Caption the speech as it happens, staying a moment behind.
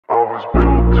was built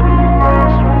to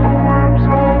last with the webs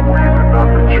and the weaving that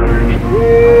could change the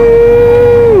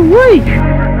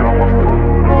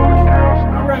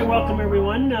Alright, welcome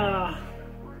everyone.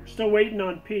 Still waiting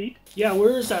on Pete. Yeah,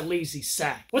 where is that lazy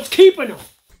sack? What's keeping him?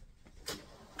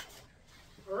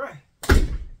 Alright.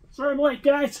 Sorry I'm late,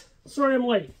 guys. Sorry I'm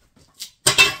late.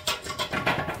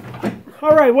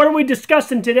 Alright, what are we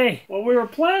discussing today? Well, we were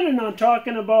planning on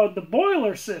talking about the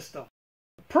boiler system.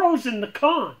 The pros and the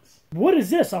cons. What is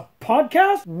this, a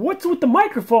podcast? What's with the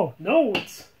microphone? No,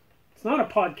 it's not a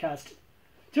podcast.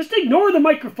 Just ignore the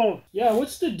microphone. Yeah,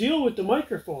 what's the deal with the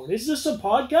microphone? Is this a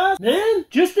podcast? Man,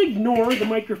 just ignore the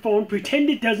microphone. Pretend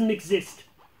it doesn't exist.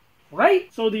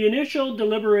 Right? So the initial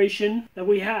deliberation that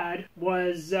we had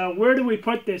was, where do we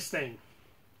put this thing?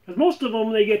 Because most of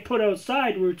them, they get put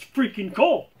outside where it's freaking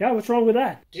cold. Yeah, what's wrong with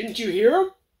that? Didn't you hear him?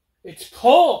 It's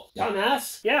cold,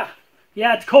 dumbass. Yeah,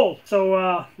 it's cold.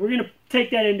 So we're going to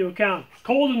take that into account. It's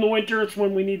cold in the winter. It's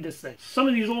when we need this thing. Some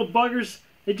of these old buggers,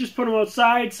 they just put them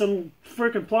outside. Some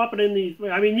freaking plop it in the...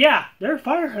 I mean, yeah, they're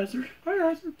fire hazard. Fire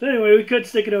hazard. So anyway, we could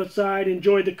stick it outside,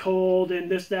 enjoy the cold, and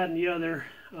this, that, and the other.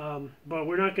 But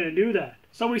we're not going to do that.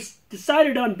 So we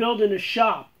decided on building a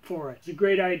shop for it. It's a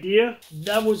great idea.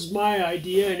 That was my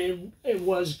idea, and it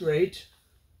was great.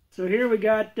 So here we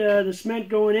got the cement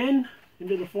going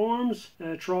into the forms,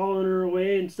 trawling her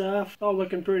away and stuff. All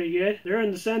looking pretty good. There in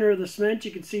the center of the cement,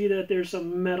 you can see that there's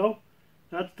some metal.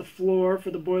 That's the floor for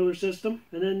the boiler system.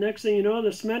 And then next thing you know,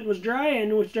 the cement was dry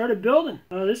and we started building.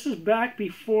 This is back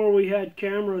before we had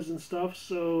cameras and stuff,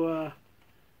 so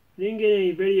didn't get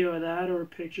any video of that or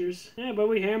pictures. Yeah, but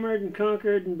we hammered and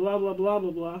conquered and blah, blah, blah,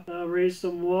 blah, blah. Raised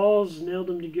some walls, nailed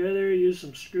them together, used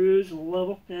some screws and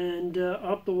level, and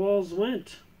up the walls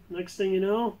went. Next thing you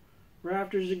know,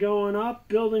 rafters are going up,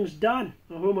 building's done.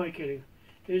 Oh, who am I kidding?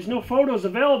 There's no photos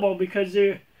available because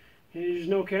there's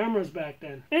no cameras back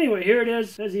then. Anyway, here it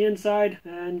is. There's the inside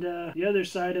and the other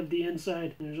side of the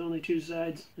inside. There's only two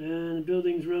sides. And the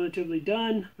building's relatively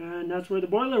done. And that's where the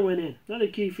boiler went in. Another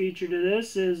key feature to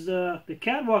this is the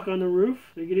catwalk on the roof.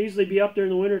 You could easily be up there in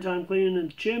the wintertime cleaning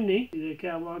the chimney. See the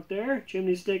catwalk there.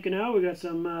 Chimney's sticking out. We got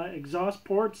some exhaust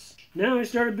ports. Now we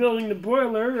started building the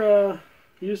boiler.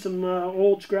 Used some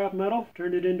old scrap metal,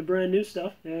 turned it into brand new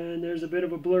stuff. And there's a bit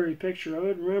of a blurry picture of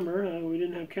it. Remember, we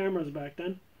didn't have cameras back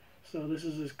then. So this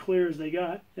is as clear as they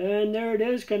got. And there it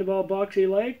is, kind of all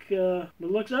boxy-like, but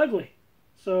looks ugly.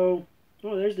 So,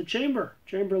 oh, there's the chamber.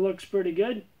 Chamber looks pretty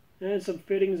good. And some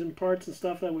fittings and parts and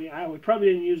stuff that we probably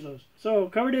didn't use those. So,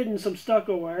 covered it in some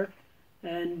stucco wire.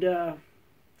 And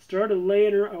started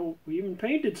laying her, oh, we even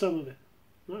painted some of it.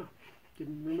 Wow,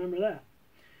 didn't remember that.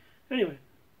 Anyway,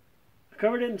 I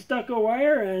covered it in stucco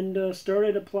wire and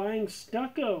started applying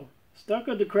stucco.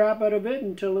 Stuccoed the crap out of it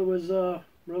until it was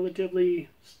relatively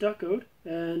stuccoed,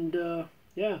 and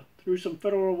yeah, threw some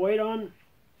Federal White on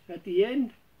at the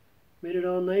end, made it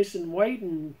all nice and white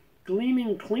and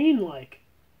gleaming clean like,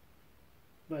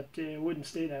 but it wouldn't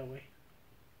stay that way.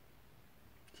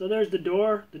 So there's the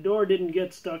door. The door didn't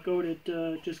get stuccoed,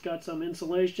 it just got some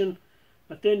insulation,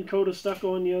 a thin coat of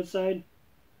stucco on the outside,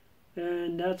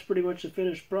 and that's pretty much the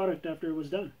finished product after it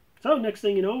was done. So next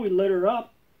thing you know, we lit her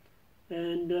up,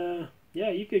 and yeah,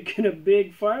 you could get a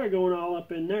big fire going all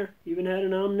up in there. Even had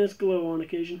an ominous glow on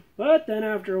occasion. But then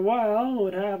after a while,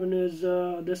 what happened is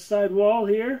this side wall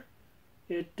here,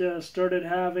 it started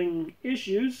having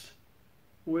issues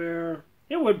where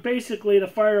it would basically, the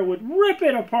fire would rip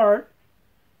it apart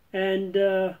and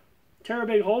tear a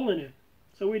big hole in it.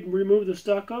 So we'd remove the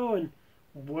stucco and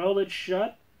weld it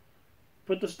shut,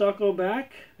 put the stucco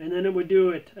back, and then it would do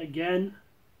it again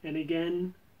and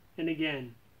again and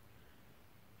again.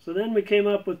 So then we came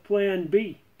up with Plan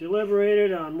B,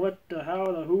 deliberated on what, the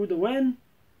how, the who, the when,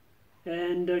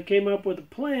 and came up with a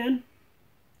plan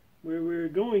where we were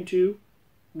going to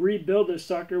rebuild this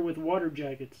sucker with water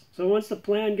jackets. So once the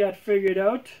plan got figured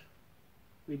out,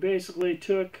 we basically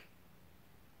took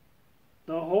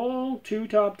the whole two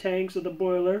top tanks of the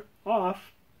boiler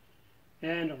off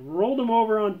and rolled them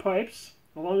over on pipes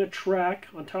along a track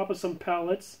on top of some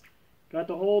pallets, got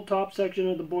the whole top section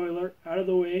of the boiler out of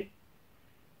the way.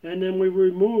 And then we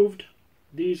removed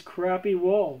these crappy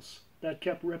walls that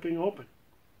kept ripping open.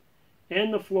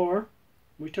 And the floor.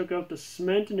 We took out the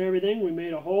cement and everything. We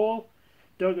made a hole,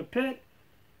 dug a pit,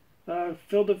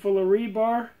 filled it full of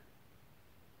rebar,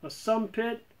 a sump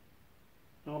pit,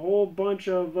 a whole bunch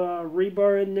of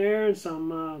rebar in there, and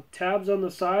some tabs on the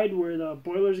side where the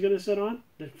boiler is going to sit on.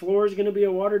 The floor is going to be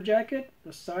a water jacket.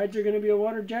 The sides are going to be a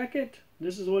water jacket.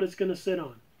 This is what it's going to sit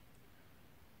on.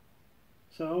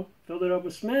 So, filled it up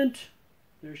with cement.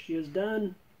 There she is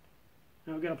done.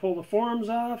 Now we've got to pull the forms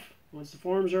off. Once the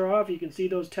forms are off, you can see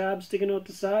those tabs sticking out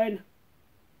the side.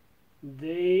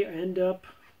 They end up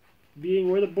being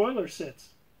where the boiler sits.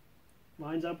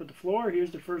 Lines up with the floor.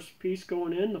 Here's the first piece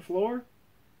going in, the floor.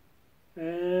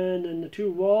 And then the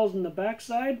two walls on the back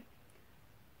side.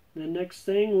 The next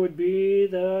thing would be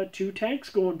the two tanks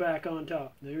going back on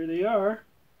top. There they are.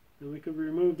 And we could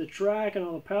remove the track and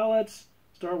all the pallets,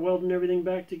 start welding everything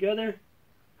back together,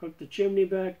 hook the chimney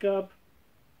back up.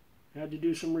 Had to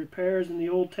do some repairs in the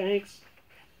old tanks.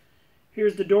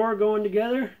 Here's the door going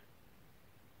together.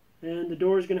 And the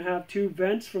door is going to have two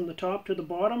vents from the top to the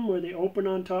bottom where they open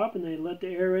on top and they let the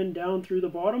air in down through the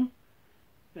bottom.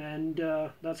 And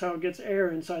that's how it gets air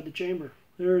inside the chamber.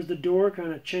 There's the door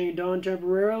kind of chained on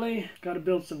temporarily. Got to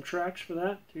build some tracks for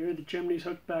that. Here the chimney's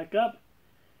hooked back up.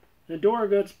 The door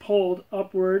gets pulled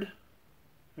upward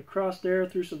across there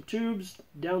through some tubes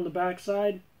down the back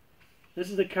side. This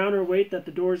is the counterweight that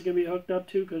the door is going to be hooked up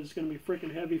to because it's going to be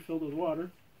freaking heavy, filled with water.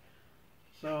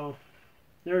 So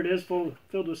there it is, filled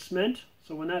with cement.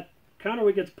 So when that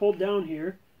counterweight gets pulled down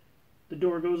here, the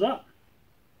door goes up.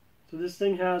 So this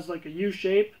thing has like a U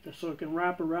shape so it can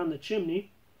wrap around the chimney.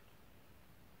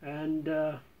 And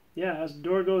yeah, as the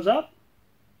door goes up,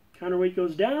 counterweight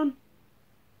goes down,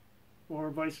 or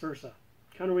vice versa.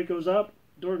 Counterweight goes up,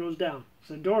 door goes down.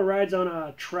 So the door rides on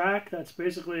a track that's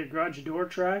basically a garage door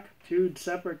track. Two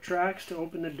separate tracks to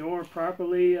open the door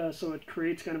properly so it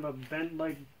creates kind of a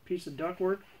bent-like piece of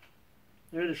ductwork.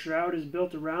 There the shroud is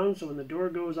built around, so when the door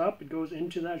goes up, it goes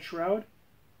into that shroud.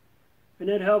 And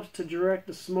it helps to direct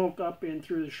the smoke up in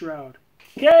through the shroud.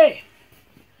 Okay,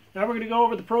 now we're going to go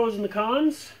over the pros and the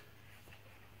cons.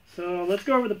 So let's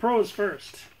go over the pros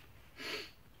first.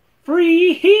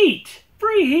 Free heat!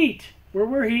 Free heat! Where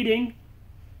we're heating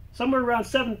somewhere around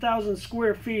 7,000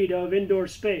 square feet of indoor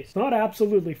space. Not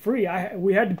absolutely free.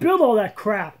 We had to build all that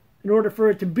crap in order for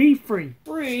it to be free.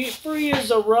 Free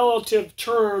is a relative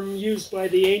term used by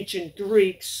the ancient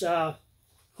Greeks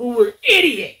who were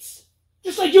idiots.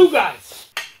 Just like you guys.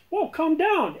 Whoa, calm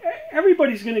down.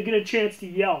 Everybody's going to get a chance to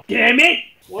yell. Damn it!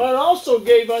 Well, it also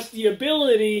gave us the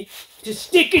ability to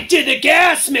stick it to the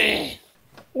gas man.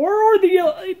 Or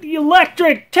the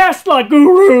electric Tesla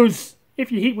gurus.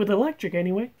 If you heat with electric,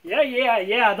 anyway.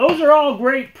 Yeah. Those are all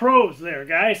great pros there,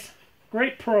 guys.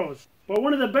 Great pros. But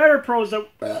one of the better pros that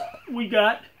we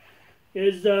got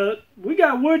is we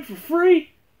got wood for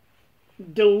free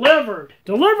delivered.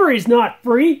 Delivery's not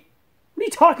free. What are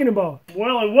you talking about?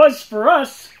 Well, it was for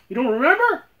us. You don't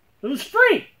remember? It was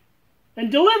free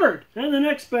and delivered. And the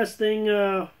next best thing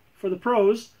for the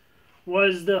pros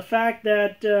was the fact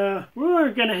that we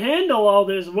weren't going to handle all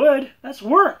this wood. That's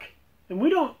work. And we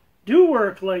don't do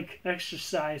work like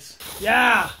exercise.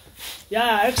 Yeah,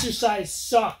 exercise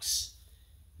sucks.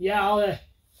 Yeah, all the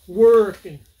work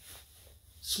and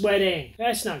sweating.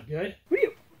 That's not good.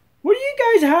 What do you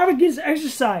guys have against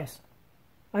exercise?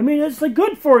 I mean, it's like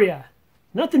good for you.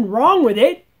 Nothing wrong with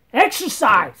it.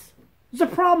 Exercise. There's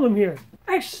a problem here.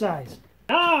 Exercise.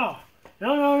 No.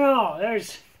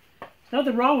 There's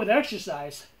nothing wrong with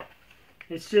exercise.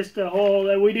 It's just the whole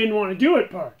that we didn't want to do it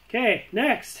part. Okay,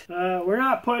 next. We're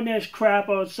not putting this crap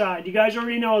outside. You guys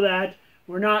already know that.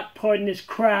 We're not putting this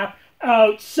crap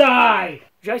outside.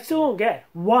 Which I still don't get.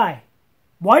 Why?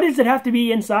 Why does it have to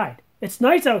be inside? It's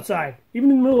nice outside, even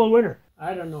in the middle of winter.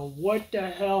 I don't know what the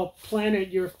hell planet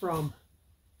you're from,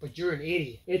 but you're an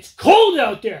idiot. It's cold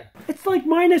out there. It's like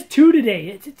 -2 today.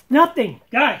 It's nothing.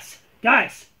 Guys.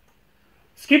 Let's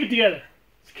keep it together.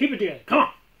 Come on.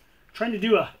 Trying to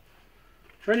do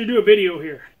a video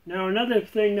here. Now another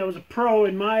thing that was a pro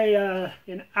in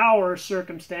in our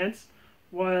circumstance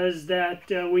was that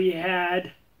we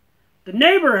had the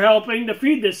neighbor helping to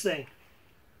feed this thing.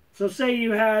 So say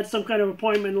you had some kind of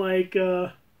appointment like,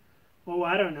 I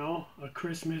don't know, a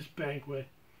Christmas banquet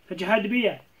that you had to be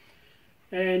at.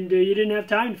 And you didn't have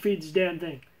time to feed this damn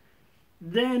thing.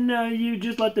 Then you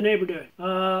just let the neighbor do it.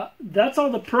 That's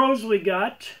all the pros we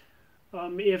got.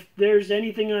 If there's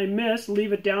anything I missed,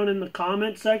 leave it down in the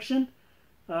comment section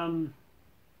so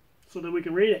that we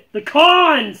can read it. The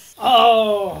cons!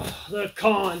 Oh, the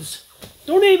cons.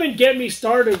 Don't even get me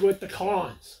started with the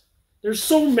cons. There's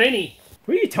so many.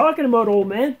 What are you talking about, old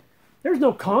man? There's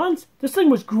no cons. This thing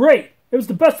was great. It was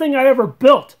the best thing I ever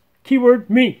built. Keyword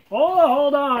me.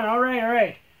 Hold on. All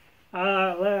right.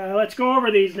 Let's go over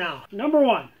these now. Number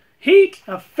 1. Heat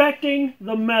affecting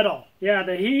the metal. Yeah,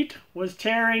 the heat was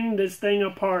tearing this thing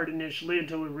apart initially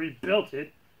until we rebuilt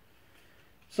it.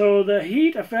 So the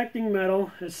heat affecting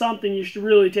metal is something you should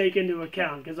really take into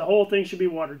account because the whole thing should be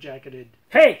water jacketed.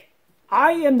 Hey,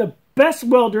 I am the best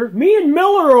welder. Me and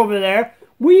Miller over there,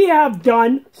 we have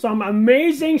done some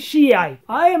amazing shiite.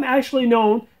 I am actually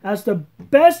known as the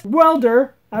best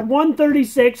welder at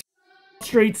 136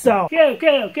 Street South.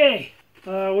 Okay.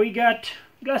 We got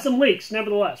some leaks,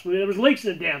 nevertheless. There was leaks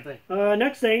in the damn thing.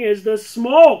 Next thing is the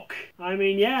smoke. I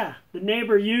mean, yeah, the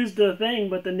neighbor used the thing,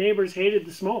 but the neighbors hated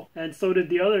the smoke. And so did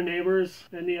the other neighbors,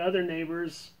 and the other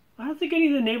neighbors. I don't think any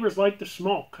of the neighbors liked the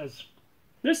smoke, because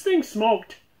this thing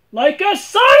smoked like a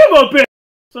son of a bitch!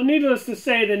 So needless to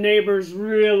say, the neighbors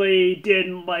really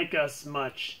didn't like us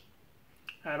much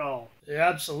at all. They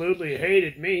absolutely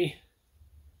hated me.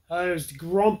 I was the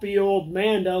grumpy old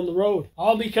man down the road.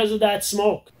 All because of that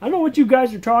smoke. I don't know what you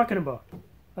guys are talking about.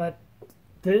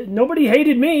 Nobody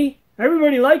hated me.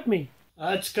 Everybody liked me.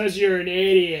 That's because you're an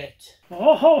idiot.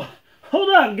 Oh, hold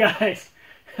on, guys.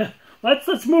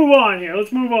 Let's move on here.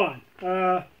 Let's move on.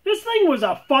 This thing was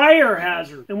a fire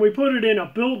hazard, and we put it in a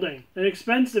building, an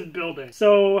expensive building.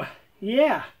 So,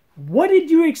 yeah. What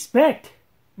did you expect?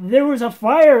 There was a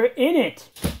fire in it.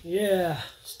 Yeah,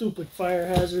 stupid fire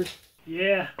hazard.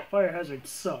 Yeah, fire hazard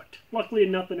sucked. Luckily,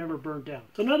 nothing ever burned down.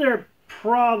 So another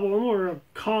problem or a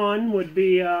con would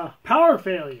be power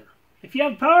failure. If you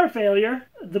have power failure,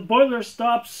 the boiler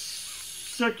stops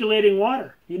circulating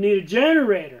water. You need a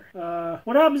generator.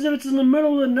 What happens if it's in the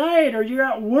middle of the night or you're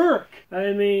at work?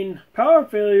 I mean, power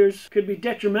failures could be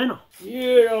detrimental.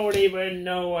 You don't even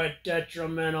know what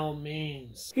detrimental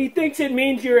means. He thinks it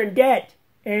means you're in debt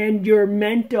and you're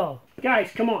mental.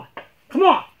 Guys, come on. Come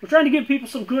on! We're trying to give people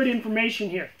some good information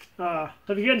here. So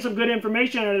if you're getting some good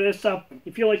information out of this,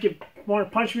 you feel like you want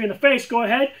to punch me in the face, go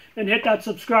ahead and hit that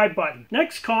subscribe button.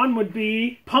 Next con would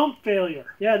be pump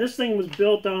failure. Yeah, this thing was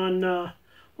built on, well,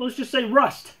 let's just say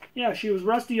rust. Yeah, she was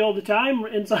rusty all the time,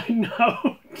 inside and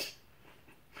out.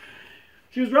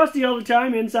 She was rusty all the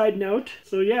time, inside and out.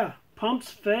 So yeah, pumps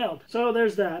failed. So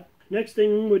there's that. Next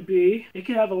thing would be, it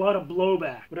could have a lot of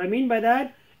blowback. What I mean by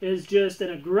that is just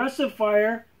an aggressive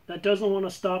fire that doesn't want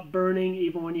to stop burning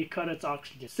even when you cut its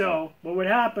oxygen. So what would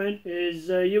happen is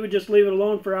you would just leave it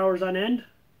alone for hours on end,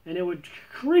 and it would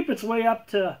creep its way up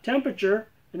to temperature,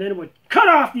 and then it would cut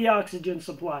off the oxygen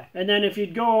supply. And then if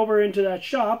you'd go over into that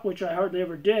shop, which I hardly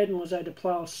ever did unless I had to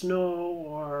plow snow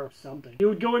or something, you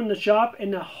would go in the shop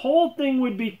and the whole thing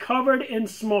would be covered in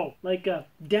smoke, like a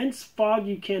dense fog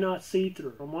you cannot see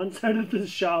through, from one side of the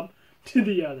shop to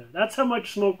the other. That's how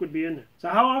much smoke would be in there. So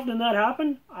how often that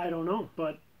happened, I don't know,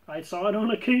 but I saw it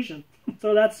on occasion.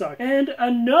 So that sucked. And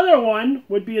another one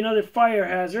would be another fire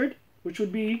hazard, which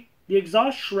would be the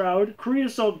exhaust shroud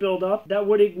creosote buildup that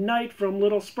would ignite from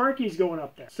little sparkies going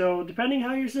up there. So depending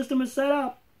how your system is set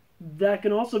up, that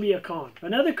can also be a con.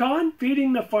 Another con,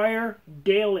 feeding the fire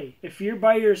daily. If you're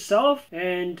by yourself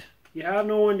and you have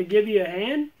no one to give you a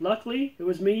hand, luckily it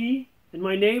was me and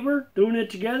my neighbor doing it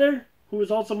together, who was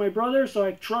also my brother, so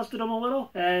I trusted him a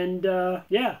little. And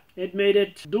yeah, it made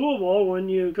it doable when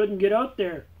you couldn't get out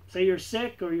there. Say you're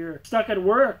sick or you're stuck at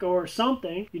work or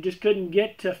something. You just couldn't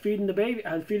get to feeding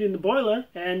the boiler.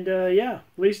 And yeah, at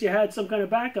least you had some kind of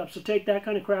backup. So take that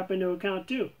kind of crap into account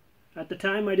too. At the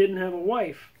time, I didn't have a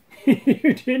wife. You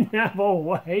didn't have a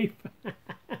wife?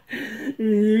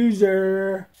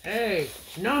 Loser. Hey,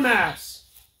 Numass.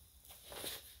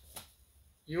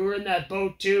 You were in that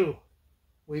boat too.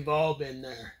 We've all been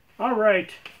there. All right.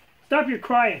 Stop your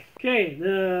crying. Okay,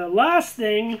 the last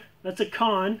thing that's a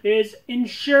con is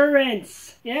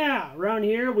insurance. Yeah, around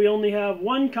here we only have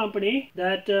one company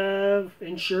that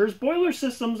insures boiler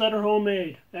systems that are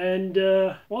homemade. And,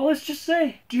 well, let's just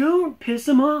say, don't piss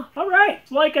them off. All right.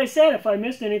 So like I said, if I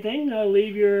missed anything,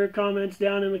 leave your comments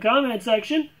down in the comment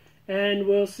section, and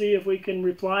we'll see if we can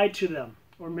reply to them.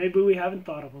 Or maybe we haven't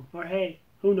thought of them. Or hey,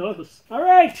 who knows? All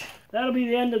right, that'll be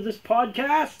the end of this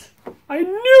podcast. I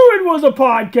knew it was a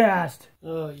podcast.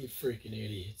 Oh, you freaking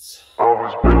idiots. I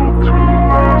was built to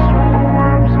last with the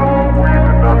whims of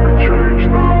weaving. I could change the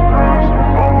past.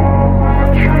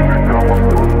 I'm achieving. Now I'm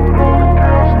putting on the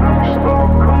gas. Never stop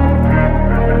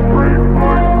competing in the great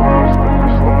white lost. And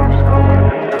this life's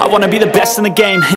coming. I wanna be the best in the game.